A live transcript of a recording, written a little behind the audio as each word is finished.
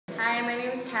Hi, my name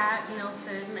is Kat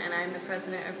Nilsson and I'm the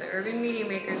president of the Urban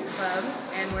Mediamakers Club,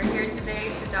 and we're here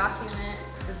today to document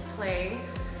this play,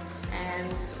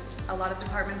 and a lot of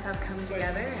departments have come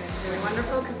together and it's really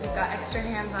wonderful because we've got extra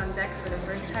hands on deck for the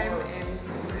first time in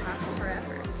perhaps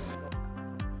forever.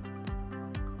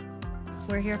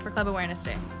 We're here for Club Awareness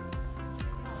Day.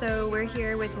 So we're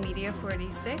here with Media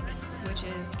 46, which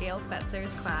is Gail Fetzer's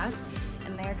class,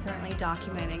 and they're currently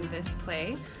documenting this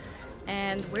play.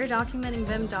 And we're documenting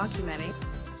them documenting.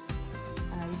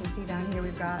 You can see down here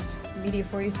we've got Media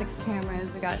 46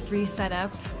 cameras, we've got 3 set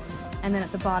up, and then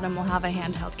at the bottom we'll have a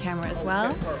handheld camera as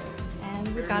well.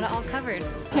 And we've got it all covered.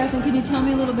 Catherine, can you tell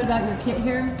me a little bit about your kit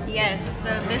here? Yes,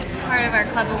 so this is part of our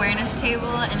Club Awareness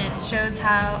table, and it shows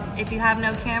how if you have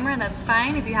no camera, that's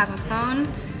fine. If you have a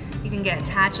phone, you can get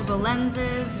attachable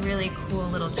lenses, really cool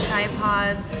little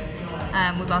tripods.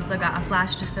 We've also got a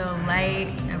flash to fill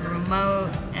light, a remote,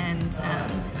 and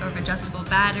an adjustable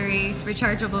battery,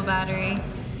 rechargeable battery.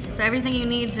 So everything you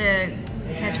need to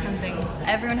catch something.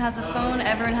 Everyone has a phone,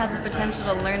 everyone has the potential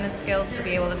to learn the skills to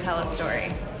be able to tell a story.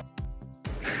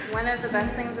 One of the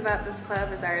best things about this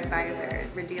club is our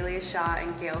advisors, Redelia Shaw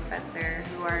and Gail Fetzer,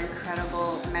 who are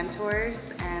incredible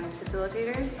mentors and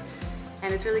facilitators.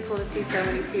 And it's really cool to see so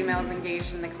many females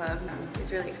engaged in the club.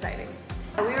 It's really exciting.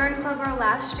 We were in Club Row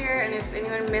last year, and if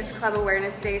anyone missed Club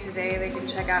Awareness Day today, they can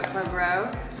check out Club Row.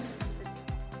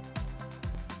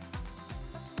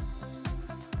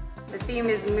 The theme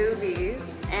is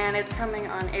movies, and it's coming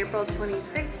on April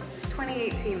 26th,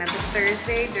 2018. That's a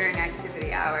Thursday during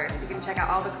activity hours. You can check out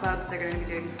all the clubs. They're going to be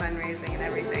doing fundraising and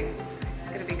everything. It's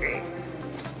going to be great.